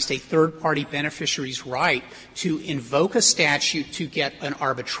recognized a third-party beneficiary's right to invoke a statute to get an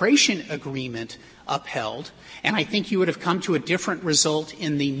arbitration agreement upheld. And I think you would have come to a different result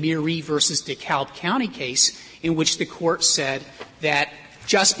in the Meary versus DeKalb County case, in which the Court said that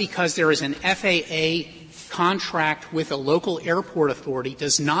just because there is an FAA contract with a local airport authority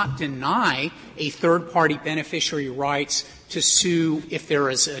does not deny a third-party beneficiary rights to sue if there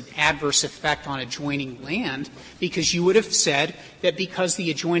is an adverse effect on adjoining land, because you would have said that because the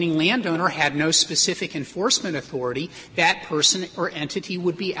adjoining landowner had no specific enforcement authority, that person or entity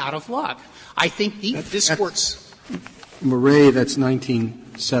would be out of luck. I think this Court's Murray, that's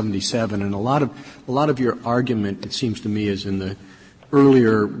 1977, and a lot of your argument, it seems to me, is in the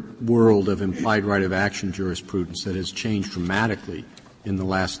earlier world of implied right of action jurisprudence that has changed dramatically in the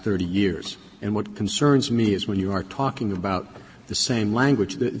last 30 years. And what concerns me is when you are talking about the same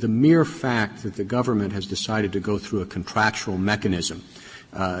language, the mere fact that the government has decided to go through a contractual mechanism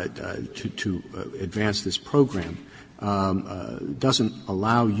to advance this program doesn't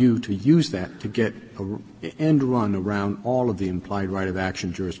allow you to use that to get an end run around all of the implied right of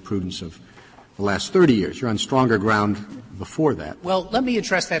action jurisprudence of the last 30 years. You're on stronger ground before that. Well, let me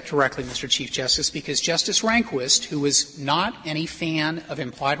address that directly, Mr. Chief Justice, because Justice Rehnquist, who was not any fan of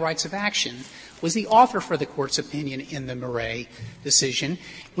implied rights of action, was the author for the Court's opinion in the Murray decision.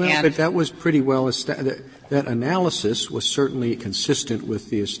 Well, but that was pretty well established. That analysis was certainly consistent with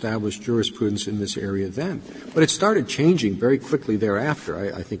the established jurisprudence in this area then. But it started changing very quickly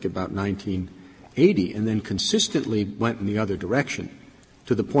thereafter, I think about 1980, and then consistently went in the other direction,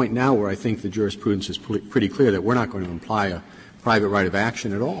 to the point now where I think the jurisprudence is pretty clear that we're not going to imply a private right of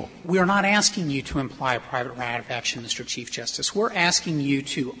action at all. We are not asking you to imply a private right of action, Mr. Chief Justice. We're asking you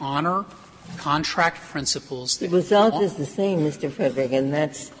to honor contract principles. The result is the same, Mr. Frederick, and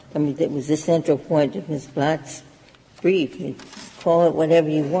that was the central point of Ms. Blatt's brief. You call it whatever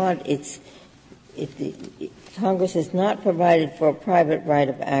you want. Congress has not provided for a private right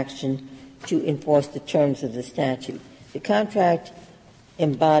of action to enforce the terms of the statute. The contract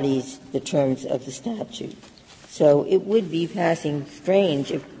embodies the terms of the statute. So it would be passing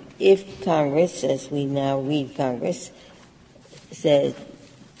strange if Congress, as we now read Congress, said,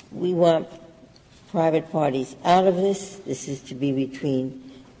 we want private parties out of this. This is to be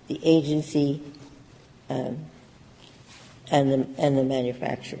between the agency and the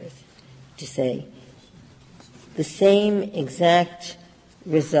manufacturers. To say the same exact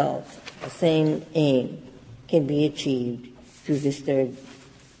result, the same aim can be achieved through this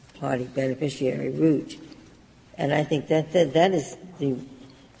third-party beneficiary route. And I think that is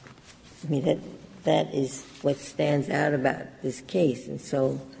that is what stands out about this case. And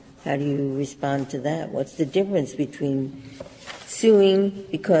so how do you respond to that? What's the difference between suing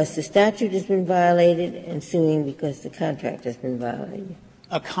because the statute has been violated and suing because the contract has been violated?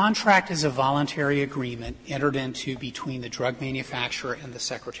 A contract is a voluntary agreement entered into between the drug manufacturer and the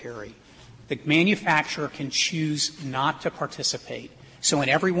Secretary. The manufacturer can choose not to participate. So in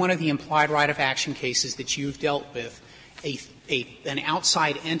every one of the implied right of action cases that you've dealt with, an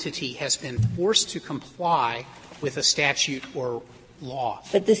outside entity has been forced to comply with a statute or law.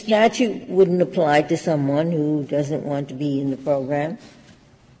 But the statute wouldn't apply to someone who doesn't want to be in the program?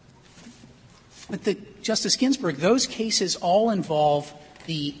 But Justice Ginsburg, those cases all involve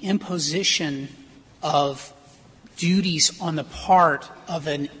the imposition of duties on the part of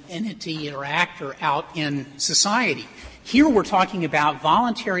an entity or actor out in society. Here we're talking about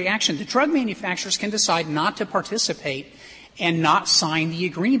voluntary action. The drug manufacturers can decide not to participate and not sign the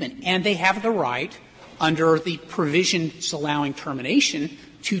agreement. And they have the right, under the provisions allowing termination,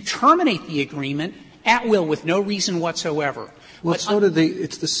 to terminate the agreement at will with no reason whatsoever. Well,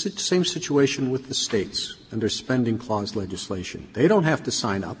 it's the same situation with the states under spending clause legislation. They don't have to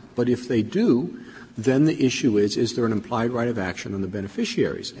sign up, but if they do, then the issue is there an implied right of action on the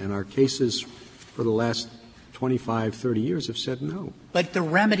beneficiaries? And our cases for the last 25, 30 years have said no. But the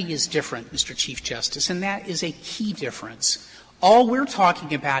remedy is different, Mr. Chief Justice, and that is a key difference. All we're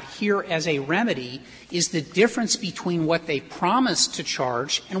talking about here as a remedy is the difference between what they promised to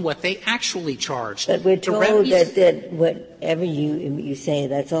charge and what they actually charged. But we're told that whatever you say,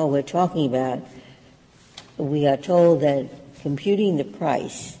 that's all we're talking about. We are told that computing the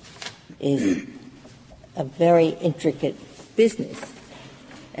price is a very intricate business.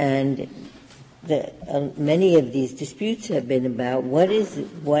 And many of these disputes have been about what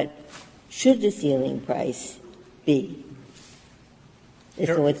should the ceiling price be.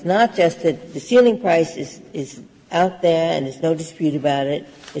 So it's not just that the ceiling price is out there and there's no dispute about it.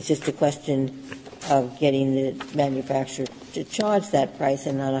 It's just a question of getting the manufacturer to charge that price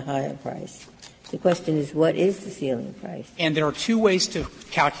and not a higher price. The question is, what is the ceiling price? And there are two ways to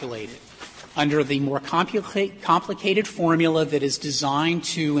calculate it. Under the more complicated formula that is designed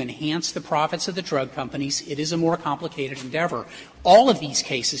to enhance the profits of the drug companies, it is a more complicated endeavor. All of these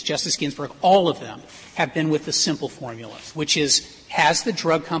cases, Justice Ginsburg, all of them have been with the simple formula, which is, has the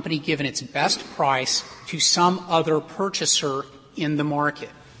drug company given its best price to some other purchaser in the market?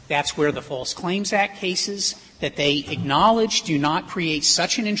 That's where the False Claims Act cases that they acknowledge do not create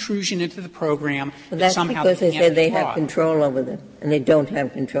such an intrusion into the program that somehow because they said they fraud. have control over them, and they don't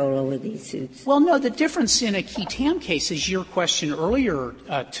have control over these suits. Well, no, the difference in a key TAM case, as your question earlier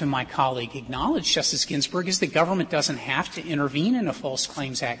to my colleague acknowledged, Justice Ginsburg, is the government doesn't have to intervene in a False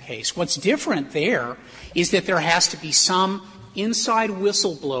Claims Act case. What's different there is that there has to be some inside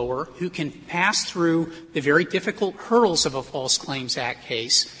whistleblower who can pass through the very difficult hurdles of a False Claims Act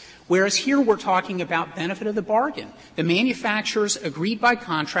case. Whereas here we're talking about benefit of the bargain. The manufacturers agreed by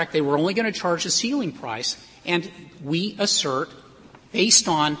contract they were only going to charge a ceiling price, and we assert, based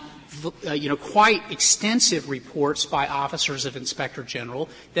on quite extensive reports by officers of Inspector General,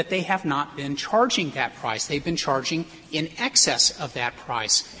 that they have not been charging that price. They've been charging in excess of that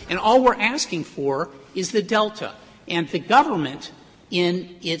price. And all we're asking for is the delta. And the government,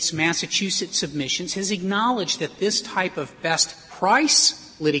 in its Massachusetts submissions, has acknowledged that this type of best price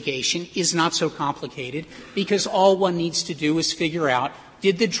litigation is not so complicated because all one needs to do is figure out,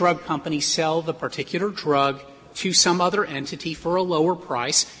 did the drug company sell the particular drug to some other entity for a lower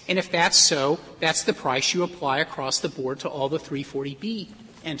price? And if that's so, that's the price you apply across the board to all the 340B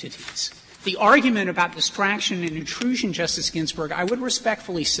entities. The argument about distraction and intrusion, Justice Ginsburg, I would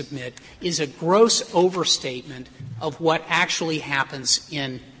respectfully submit, is a gross overstatement of what actually happens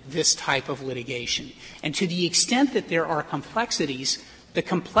in this type of litigation. And to the extent that there are complexities, the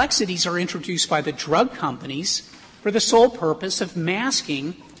complexities are introduced by the drug companies for the sole purpose of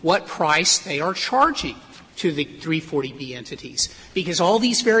masking what price they are charging to the 340B entities. Because all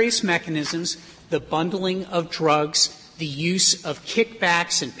these various mechanisms, the bundling of drugs, the use of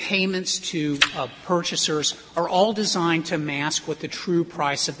kickbacks and payments to purchasers are all designed to mask what the true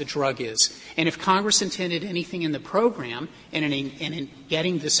price of the drug is. And if Congress intended anything in the program and in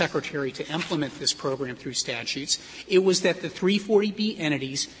getting the Secretary to implement this program through statutes, it was that the 340B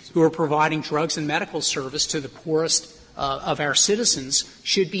entities who are providing drugs and medical service to the poorest of our citizens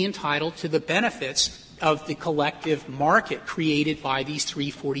should be entitled to the benefits of the collective market created by these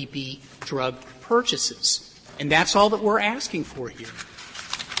 340B drug purchases. And that's all that we're asking for here.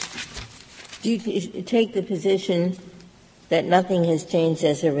 Do you take the position that nothing has changed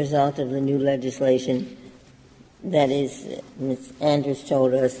as a result of the new legislation? That is, Ms. Andrews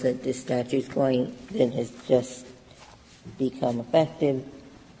told us that this statute has just become effective,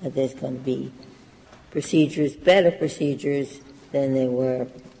 that there's going to be better procedures than there were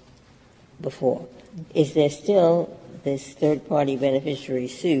before. Is there still this third-party beneficiary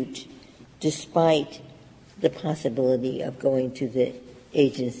suit despite the possibility of going to the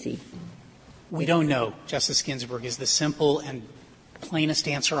agency? We don't know, Justice Ginsburg, is the simple and plainest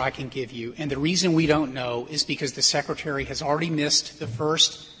answer I can give you. And the reason we don't know is because the Secretary has already missed the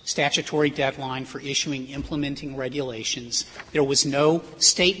first statutory deadline for issuing implementing regulations. There was no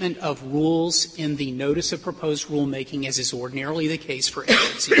statement of rules in the notice of proposed rulemaking, as is ordinarily the case for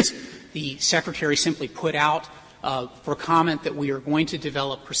agencies. The Secretary simply put out for comment that we are going to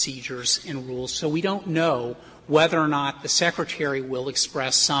develop procedures and rules. So we don't know whether or not the Secretary will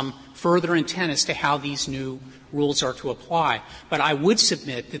express some further intent as to how these new rules are to apply. But I would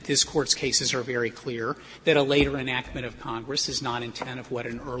submit that this Court's cases are very clear, that a later enactment of Congress is not intent of what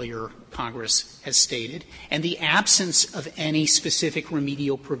an earlier Congress has stated, and the absence of any specific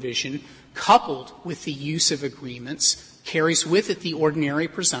remedial provision coupled with the use of agreements carries with it the ordinary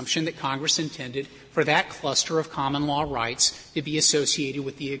presumption that Congress intended for that cluster of common law rights to be associated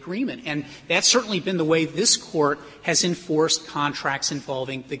with the agreement. And that's certainly been the way this Court has enforced contracts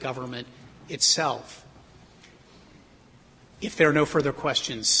involving the government itself. If there are no further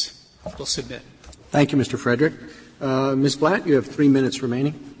questions, we'll submit. Thank you, Mr. Frederick. Ms. Blatt, you have 3 minutes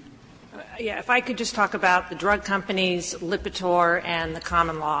remaining. Yeah, if I could just talk about the drug companies, Lipitor, and the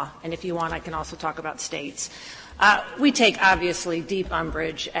common law, and if you want, I can also talk about states. We take, obviously, deep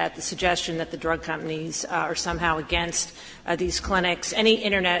umbrage at the suggestion that the drug companies are somehow against these clinics. Any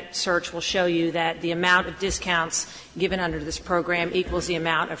Internet search will show you that the amount of discounts given under this program equals the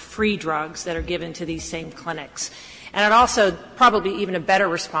amount of free drugs that are given to these same clinics. And it also, probably even a better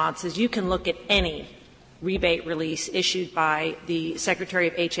response, is you can look at any rebate release issued by the Secretary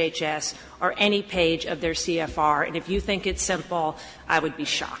of HHS or any page of their CFR, and if you think it's simple, I would be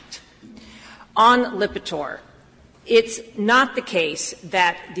shocked. On Lipitor, it's not the case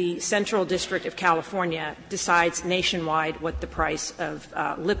that the Central District of California decides nationwide what the price of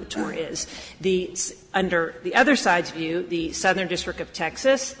Lipitor is. Under the other side's view, the Southern District of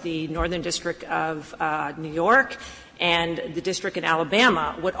Texas, the Northern District of New York, and the district in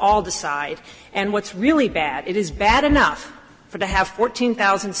Alabama would all decide. And what's really bad, it is bad enough to have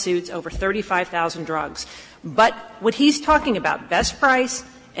 14,000 suits over 35,000 drugs. But what he's talking about, best price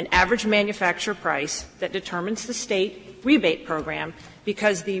and average manufacturer price, that determines the state rebate program,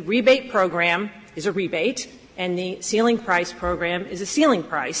 because the rebate program is a rebate and the ceiling price program is a ceiling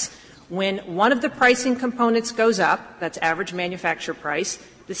price. When one of the pricing components goes up, that's average manufacturer price,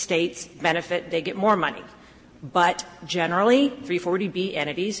 the states benefit, they get more money. But generally, 340B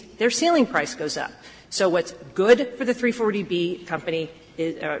entities, their ceiling price goes up. So what's good for the 340B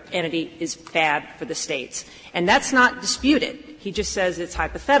entity is bad for the states. And that's not disputed. He just says it's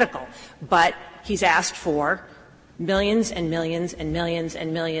hypothetical. But he's asked for millions and millions and millions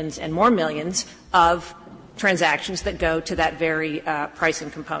and millions and more millions of transactions that go to that very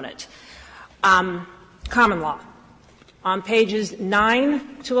pricing component. Common law. On pages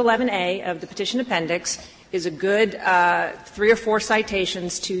 9 to 11A of the petition appendix is a good 3 or 4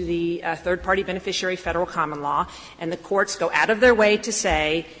 citations to the third-party beneficiary federal common law, and the courts go out of their way to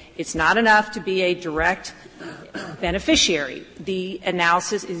say it's not enough to be a direct beneficiary. The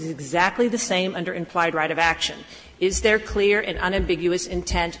analysis is exactly the same under implied right of action. Is there clear and unambiguous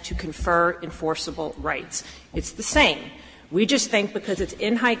intent to confer enforceable rights? It's the same. We just think because it's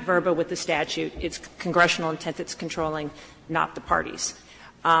in haec verba with the statute, it's congressional intent that's controlling, not the parties.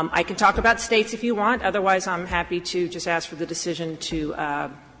 I can talk about states if you want. Otherwise, I'm happy to just ask for the decision to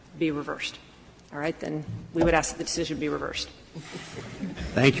be reversed. All right? Then we would ask that the decision be reversed.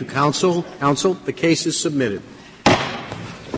 Thank you, counsel. Counsel, the case is submitted.